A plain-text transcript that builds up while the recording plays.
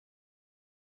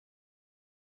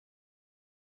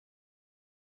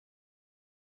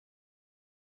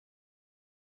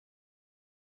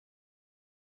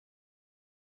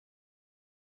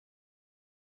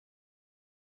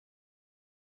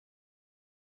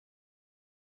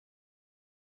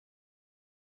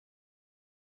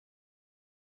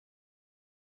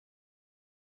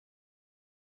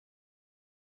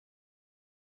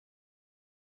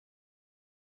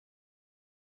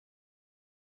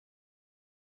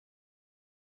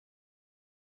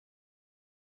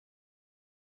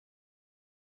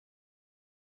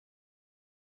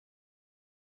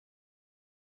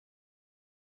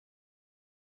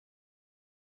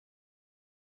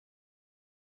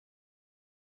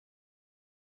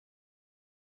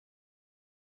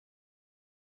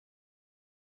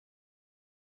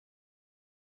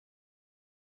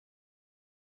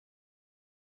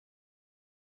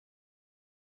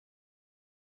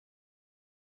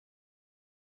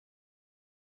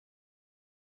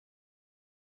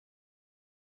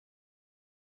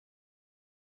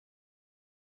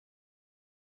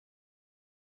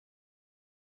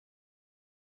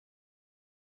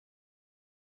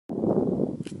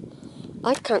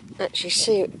I can't actually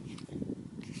see it.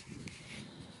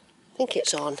 I think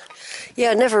it's on.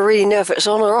 Yeah, I never really know if it's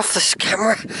on or off this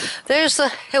camera. There's the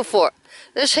hill fort.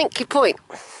 There's Hinkley Point.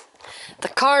 The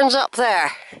Cairn's up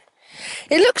there.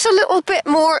 It looks a little bit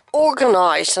more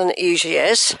organised than it usually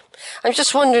is. I'm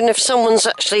just wondering if someone's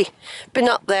actually been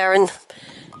up there and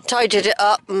tidied it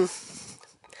up, and,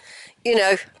 you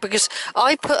know, because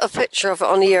I put a picture of it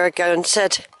on a year ago and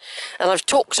said, and I've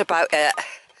talked about it,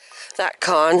 that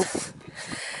Cairn.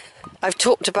 I've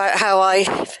talked about how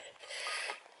I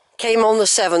came on the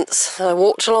 7th and I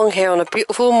walked along here on a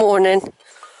beautiful morning,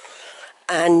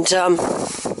 and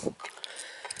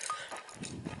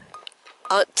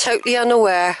totally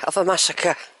unaware of a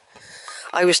massacre.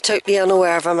 I was totally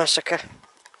unaware of a massacre.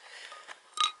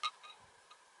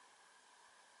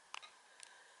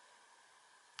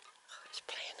 Oh, it's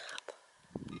playing up.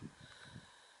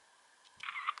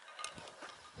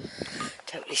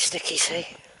 Totally sticky, see?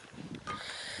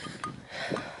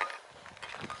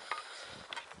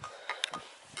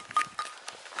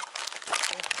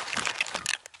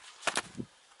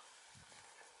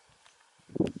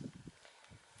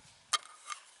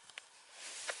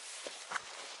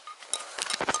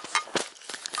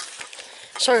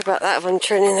 Sorry about that if I'm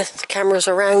turning the cameras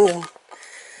around.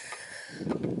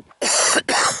 And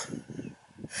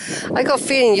I got a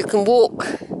feeling you can walk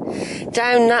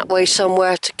down that way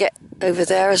somewhere to get over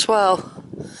there as well.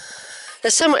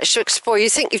 There's so much to explore.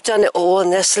 You think you've done it all,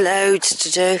 and there's loads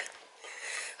to do.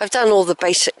 I've done all the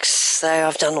basics though.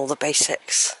 I've done all the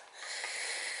basics.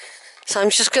 So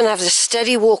I'm just going to have this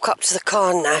steady walk up to the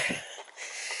Cairn now.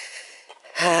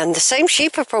 And the same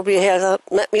sheep are probably here that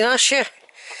met me last year.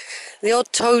 The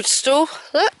odd toadstool,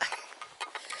 look.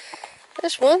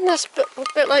 There's one, that's a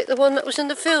bit like the one that was in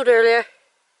the field earlier.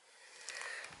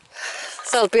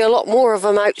 There'll be a lot more of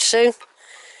them out soon.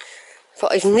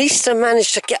 But at least I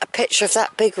managed to get a picture of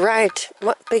that big red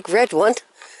one.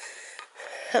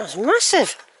 That was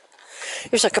massive.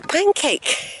 It was like a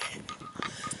pancake.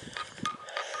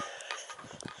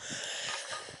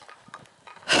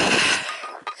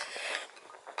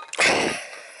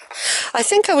 I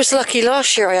think I was lucky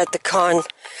last year I had the Cairn.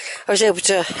 I was able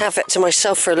to have it to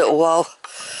myself for a little while.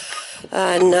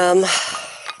 And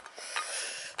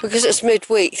because it's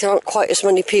midweek, there aren't quite as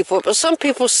many people. But some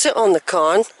people sit on the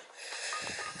Cairn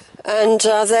and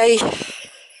they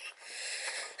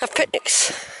have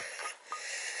picnics.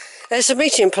 There's a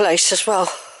meeting place as well.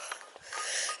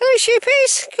 Hello,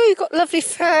 sheepies. Oh, you've got lovely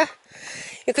fur.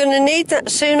 You're going to need that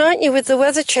soon, aren't you, with the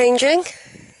weather changing?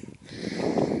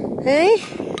 Hey?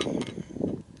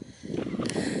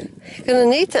 You're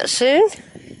going to need that soon.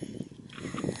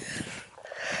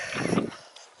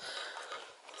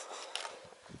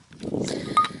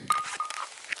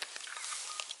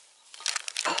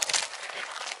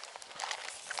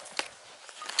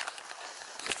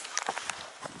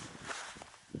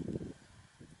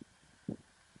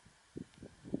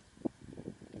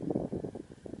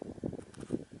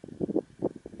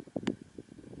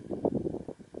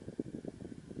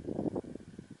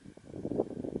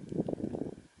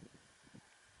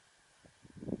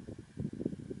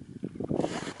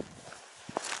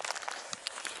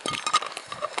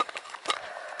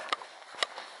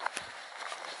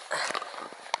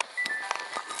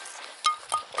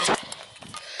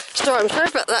 I'm sorry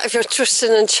about that if you're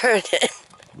twisting and turning.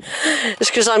 It's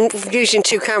because I'm using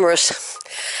two cameras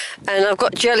and I've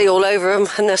got jelly all over them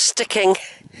and they're sticking.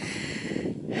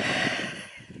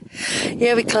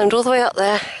 Yeah, we climbed all the way up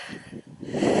there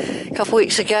a couple of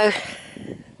weeks ago.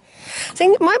 I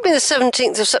think it might be the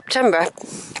 17th of September.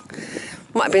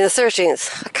 Might be the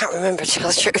 13th. I can't remember, to tell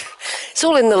the truth. It's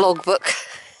all in the logbook.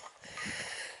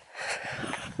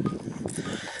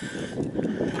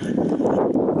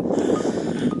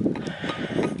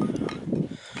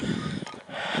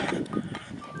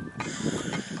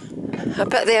 I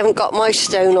bet they haven't got my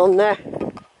stone on there.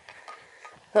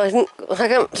 I haven't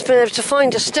been able to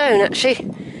find a stone actually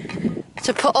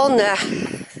to put on there.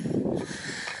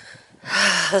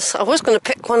 I was going to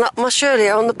pick one up much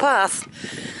earlier on the path.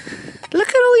 Look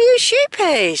at all you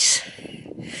sheepies.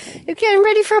 You getting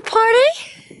ready for a party?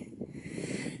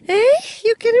 Eh?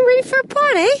 You getting ready for a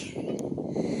party?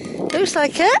 Looks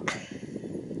like it.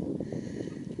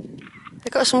 I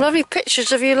got some lovely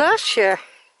pictures of you last year.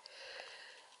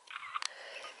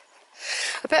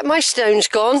 I bet my stone's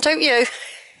gone, don't you?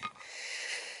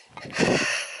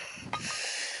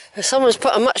 Someone's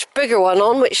put a much bigger one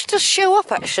on, which does show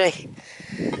up actually.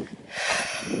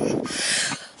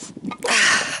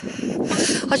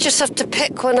 I just have to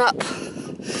pick one up.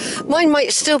 Mine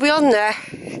might still be on there.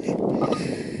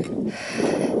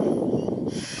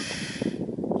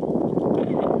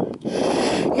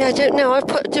 Yeah, I don't know. I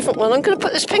put a different one. I'm going to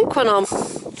put this pink one on.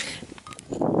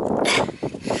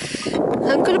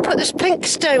 I'm going to put this pink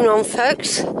stone on,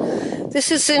 folks.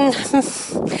 This is in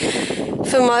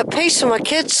for my peace for my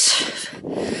kids,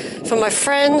 for my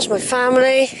friends, my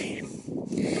family,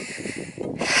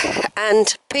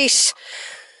 and peace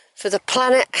for the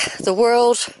planet, the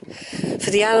world, for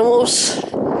the animals,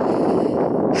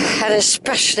 and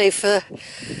especially for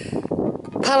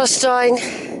Palestine,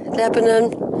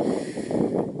 Lebanon,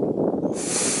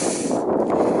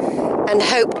 and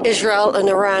hope Israel and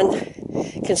Iran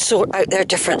can sort out their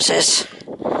differences. So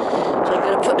I'm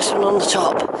going to put this one on the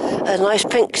top, a nice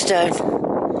pink stone.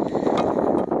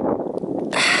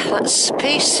 That's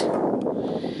peace.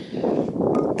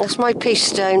 That's my peace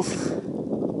stone.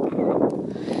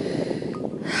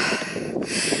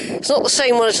 It's not the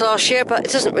same one as last year, but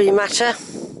it doesn't really matter.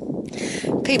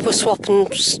 People swap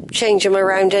and change them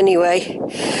around anyway.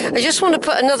 I just want to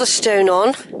put another stone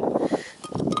on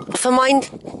for my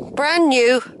brand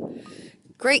new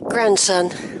great-grandson,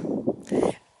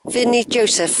 Vinnie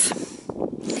Joseph.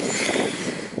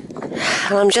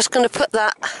 And I'm just going to put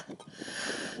that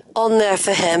on there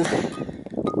for him.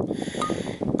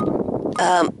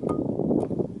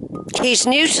 He's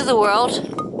new to the world.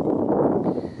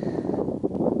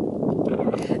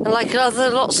 And like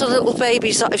lots of little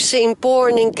babies that I've seen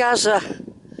born in Gaza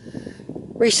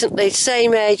recently,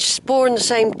 same age, born the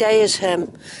same day as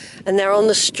him. And they're on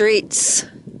the streets,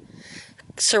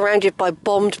 surrounded by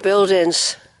bombed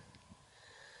buildings.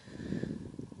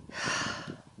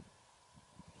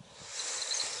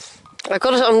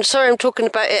 I'm sorry I'm talking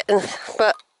about it,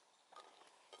 but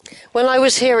when I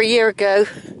was here a year ago,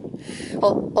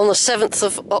 on the 7th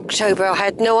of October, I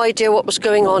had no idea what was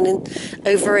going on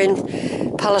over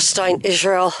in Palestine,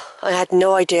 Israel. I had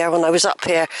no idea when I was up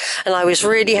here, and I was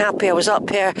really happy I was up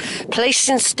here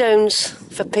placing stones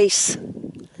for peace.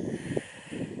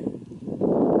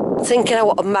 Thinking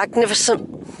what a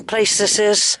magnificent place this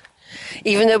is,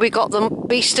 even though we got the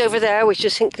beast over there, which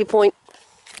is Hinkley Point.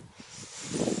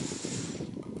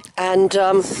 And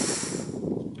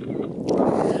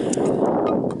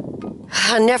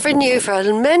I never knew for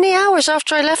many hours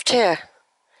after I left here.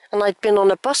 And I'd been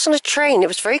on a bus and a train. It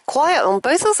was very quiet on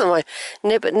both of them.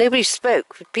 But nobody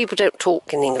spoke. People don't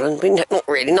talk in England. Not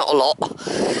really, not a lot.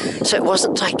 So it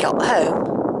wasn't until I got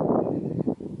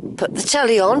home, put the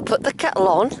telly on, put the kettle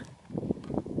on,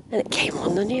 and it came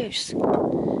on the news.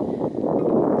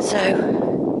 So,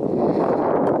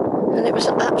 and it was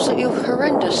absolutely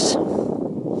horrendous.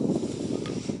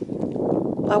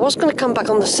 I was going to come back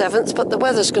on the 7th, but the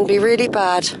weather's going to be really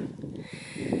bad.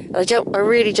 I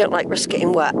really don't like risk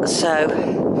getting wet,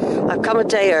 so I've come a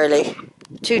day early,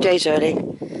 2 days early.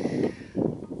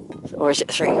 Or is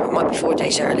it 3? It might be 4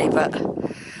 days early, but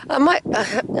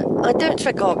I don't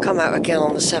think I'll come out again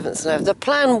on the 7th now. The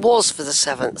plan was for the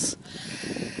 7th,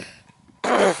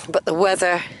 but the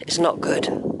weather is not good.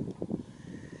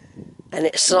 And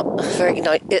it's not very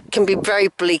nice. It can be very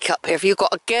bleak up here if you've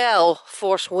got a gale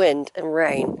force wind and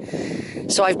rain.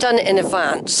 So I've done it in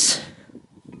advance,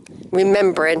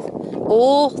 remembering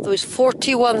all those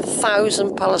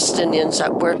 41,000 Palestinians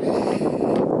that were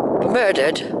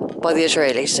murdered by the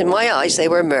Israelis. In my eyes, they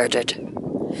were murdered.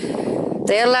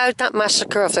 They allowed that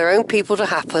massacre of their own people to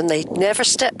happen. They never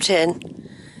stepped in.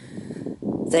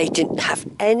 They didn't have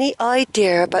any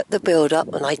idea about the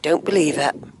build-up, and I don't believe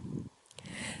it.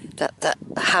 That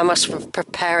Hamas were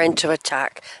preparing to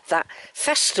attack that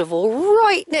festival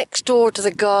right next door to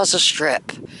the Gaza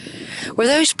Strip, where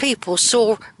those people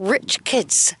saw rich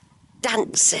kids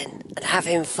dancing and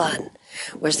having fun,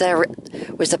 whereas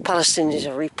the Palestinians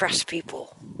are repressed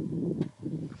people.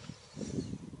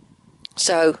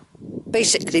 So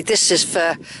basically this is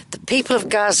for the people of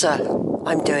Gaza.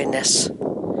 I'm doing this.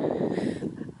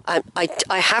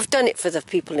 I have done it for the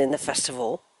people in the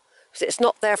festival. It's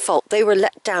not their fault. They were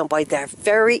let down by their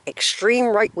very extreme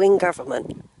right-wing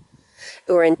government,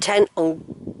 who are intent on,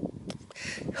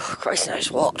 Christ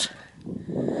knows what.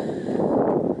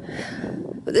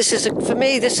 But for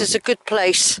me, this is a good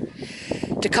place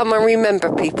to come and remember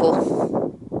people.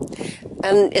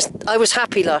 And I was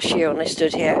happy last year when I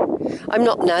stood here. I'm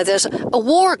not now. There's a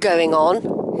war going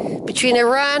on between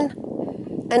Iran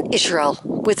and Israel,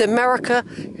 with America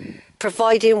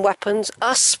providing weapons,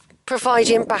 us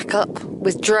providing backup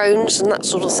with drones and that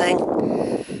sort of thing.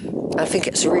 I think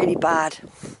it's really bad.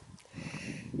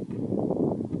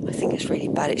 I think it's really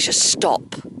bad. It should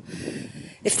stop.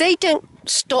 If they don't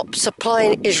stop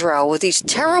supplying Israel with these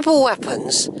terrible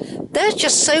weapons, they're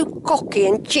just so cocky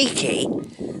and cheeky.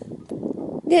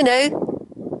 You know,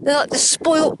 they're like the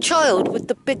spoilt child with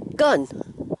the big gun.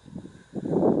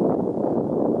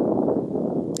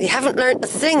 They haven't learnt a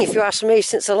thing, if you ask me,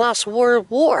 since the last World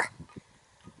War.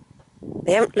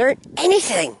 They haven't learnt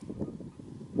anything.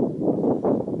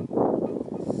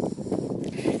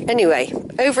 Anyway,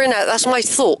 over and out. That's my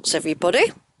thoughts,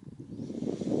 everybody.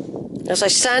 As I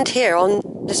stand here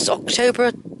on this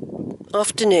October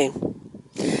afternoon.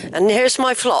 And here's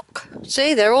my flock.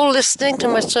 See, they're all listening to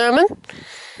my sermon.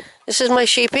 This is my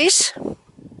sheepies.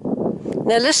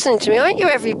 They're listening to me, aren't you,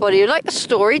 everybody? You like the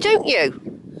story, don't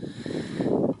you?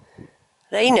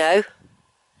 They know.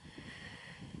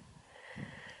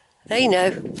 They know.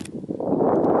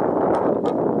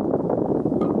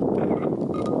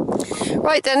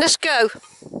 Right then, let's go.